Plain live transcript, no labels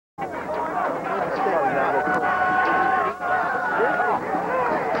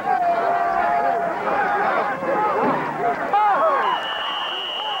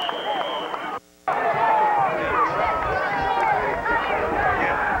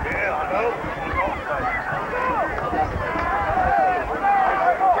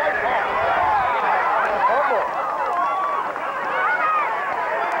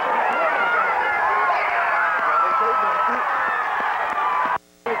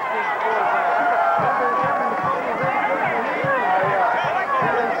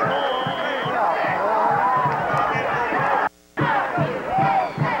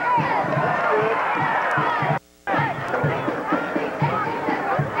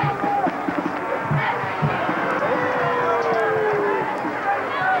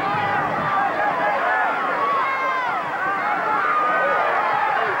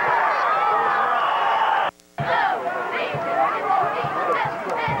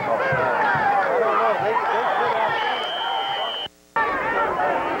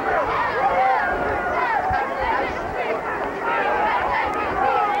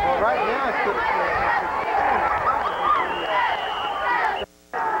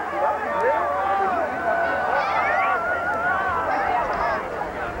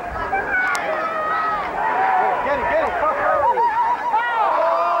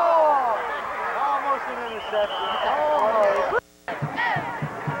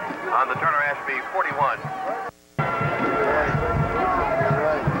Ashby 41.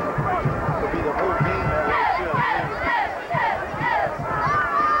 It'll be the whole team that way too.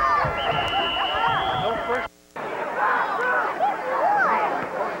 No first.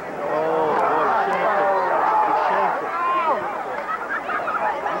 Oh boy, he shanked it.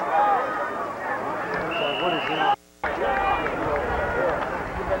 So what is it?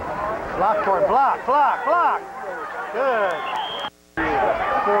 Block for it, block. Good.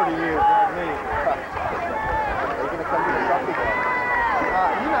 40 years, not me. Are you going to come to the soccer game?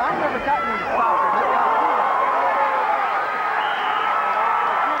 You know, I've never gotten into soccer.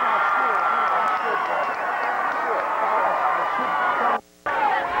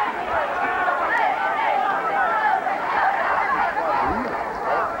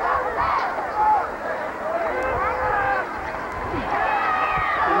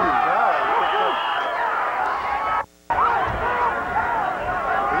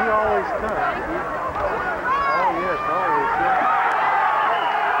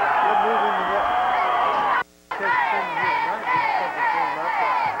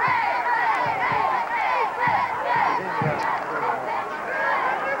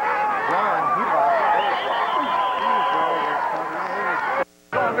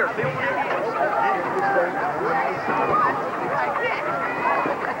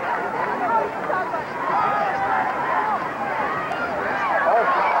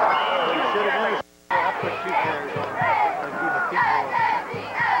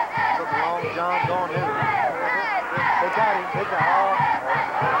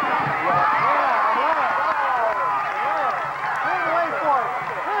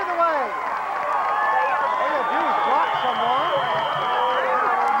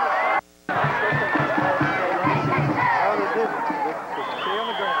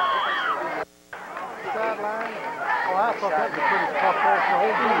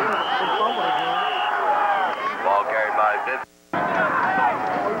 Ball carried by Viv.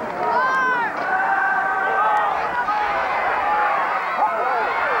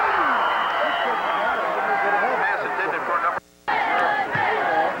 Pass intended for number.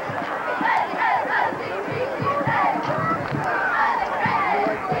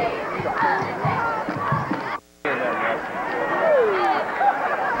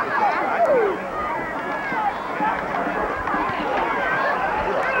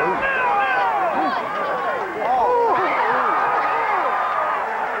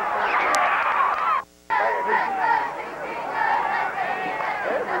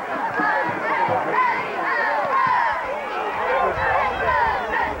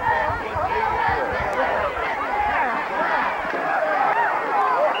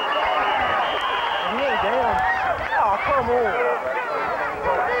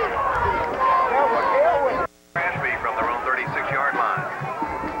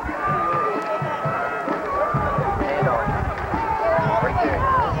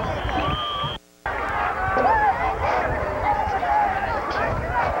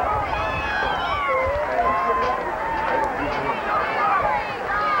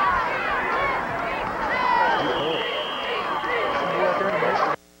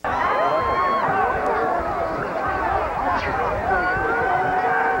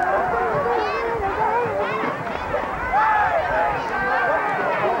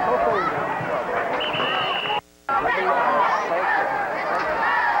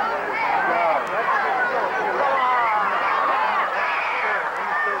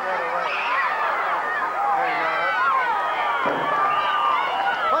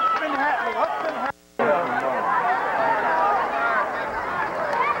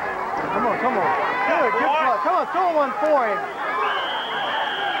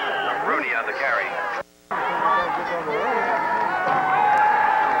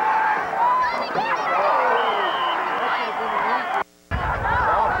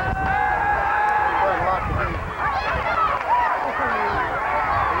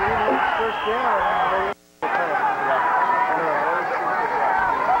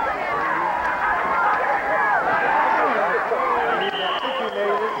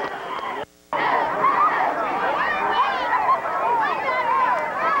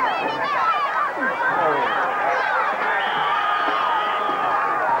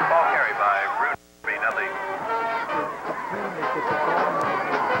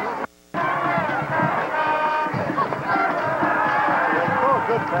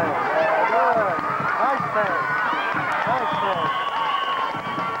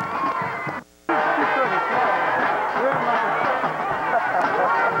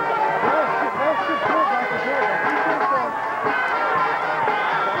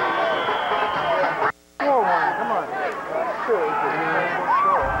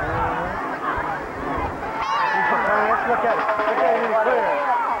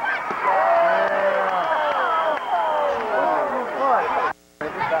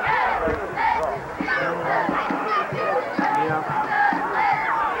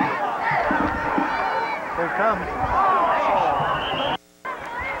 comes.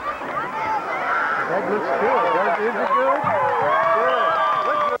 That looks good. Is it good? Good.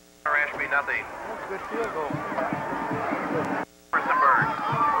 Ashby, nothing. That's a good field goal. Harrisonburg.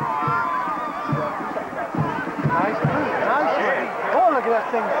 Nice move. Nice one. Oh, look at that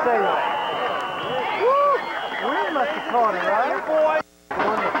thing sail. Woo! We must have caught it, right? Boy.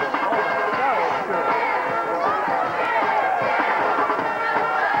 Wonderful. Oh, that was good.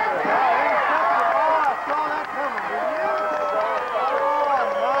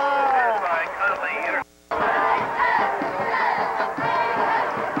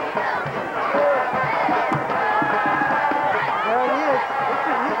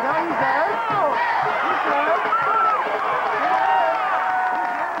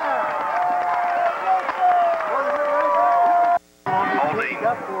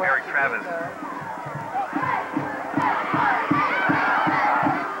 Travis.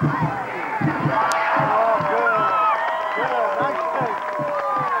 Oh, good. Nice face.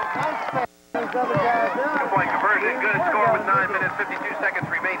 Nice face. These other guys. Two-point conversion. Good score with 9 minutes, 52 seconds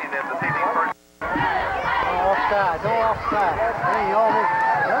remaining in the evening's first. Offside. No offside. Hey, you almost.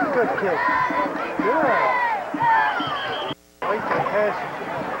 That's a good kick. Good. Wait to catch.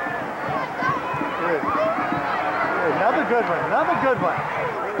 Good. Another good one. Another good one.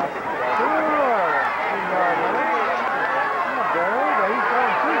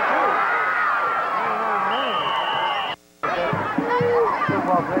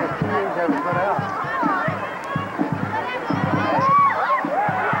 Football player 2 years ever put out.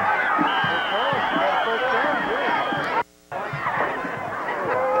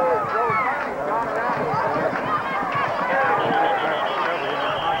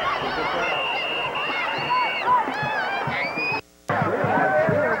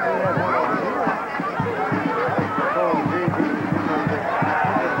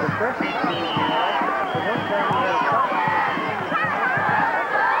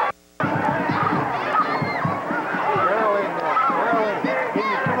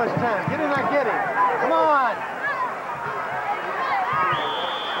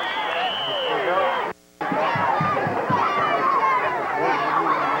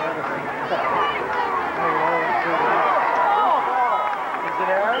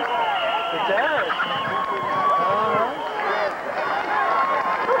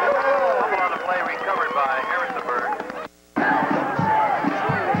 On the play recovered by Harrisonburg.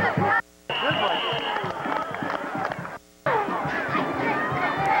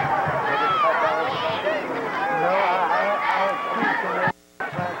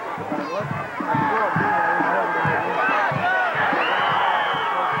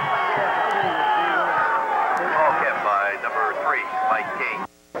 Ball kept by number 3, Mike King.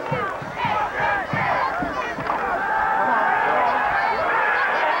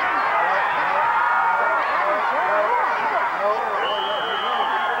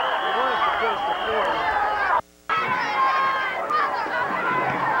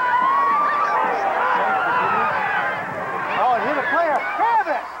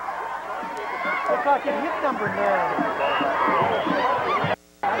 Looks like it hit number 9.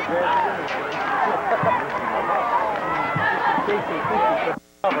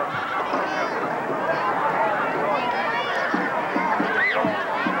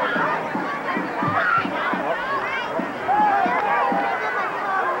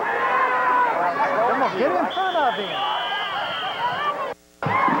 Come on, get in front of him.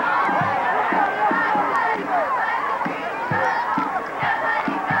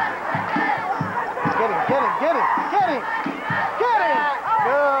 Get him! Get him!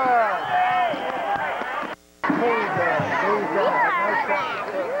 Good!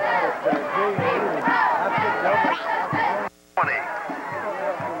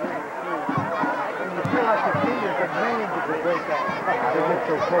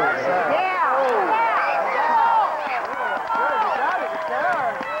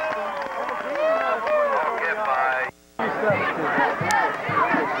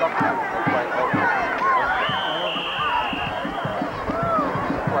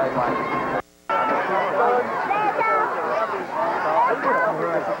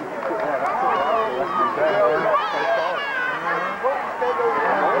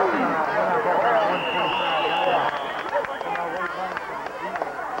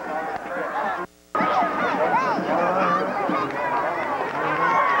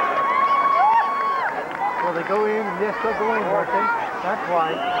 Well, they go in, and yes, they'll go in, won't they? That's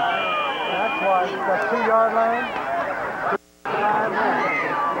why. That's why. That 2-yard line.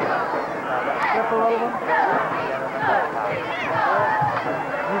 Slip a little one.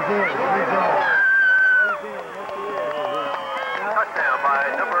 He's in. Touchdown by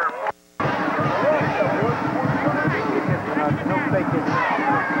number 4.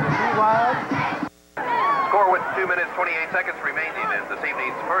 28 seconds remaining in this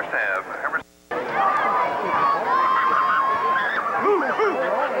evening's first half.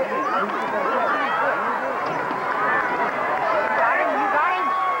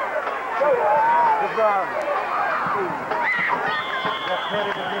 Good job. Just hit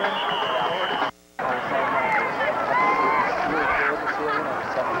it again.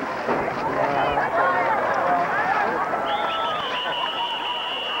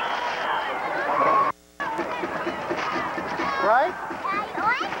 Right?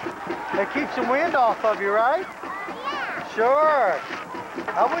 That keeps some wind off of you, right? Yeah. Sure.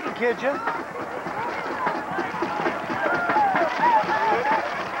 I wouldn't kid you.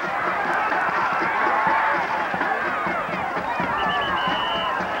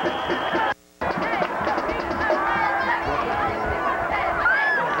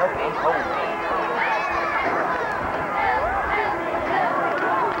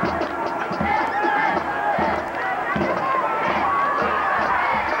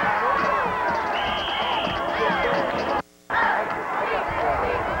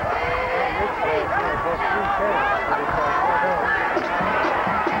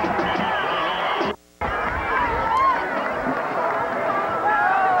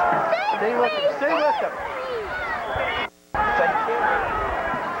 Stay with them.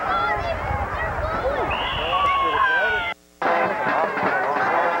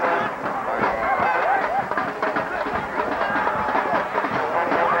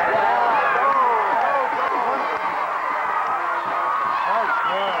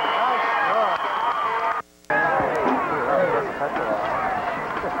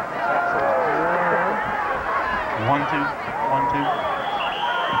 One, two.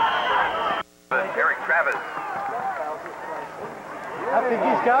 Eric Travis. I think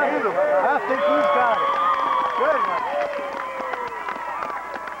he's got it. I think he's got it. Good one.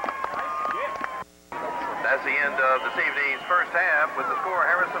 That's the end of this evening's first half with the score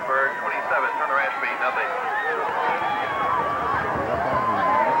Harrisonburg 27, Turner Ashby 0.